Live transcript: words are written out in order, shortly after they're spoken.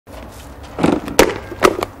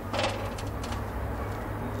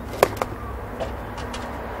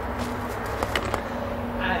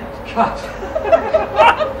Cut.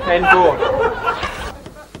 Pen board.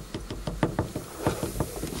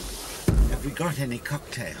 Have we got any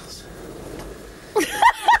cocktails? Who's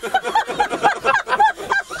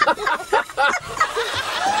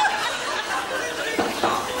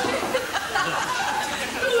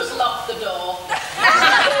locked the door?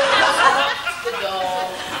 Locked the door.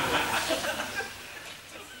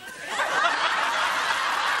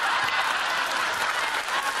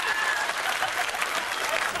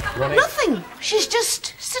 Nothing. She's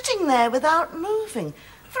just sitting there without moving.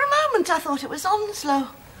 For a moment I thought it was Onslow.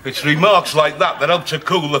 It's remarks like that that help to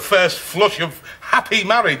cool the first flush of happy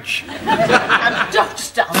marriage. And don't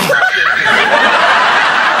start.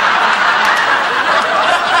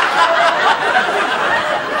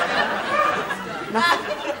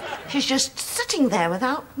 Nothing. She's just sitting there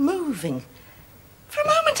without moving. For a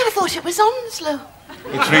moment I thought it was Onslow.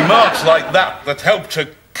 It's remarks like that that help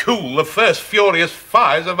to cool the first furious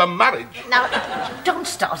fires of a marriage. Now, don't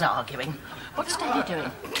start arguing. What's Daddy doing?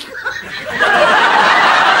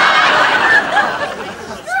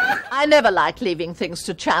 I never like leaving things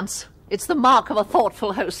to chance. It's the mark of a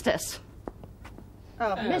thoughtful hostess.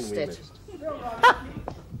 Oh, I've missed it. Do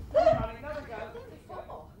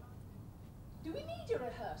we need a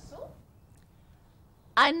rehearsal?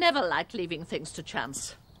 I never like leaving things to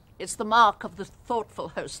chance. It's the mark of the thoughtful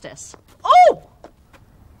hostess. Oh!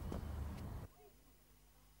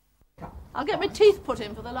 I'll get my teeth put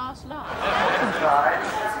in for the last line.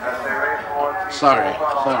 Sorry.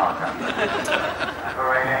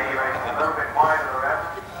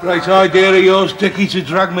 Great idea of yours, Dickie, to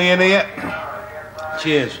drag me in here.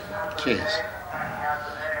 Cheers. Cheers.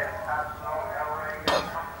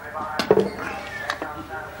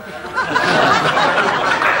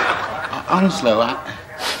 Onslow,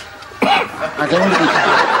 I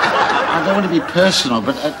don't want to be personal,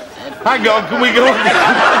 but Hang on, can we go on?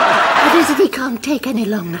 It is if he can't take any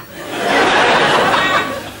longer.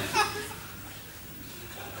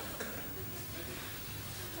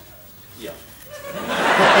 Yeah.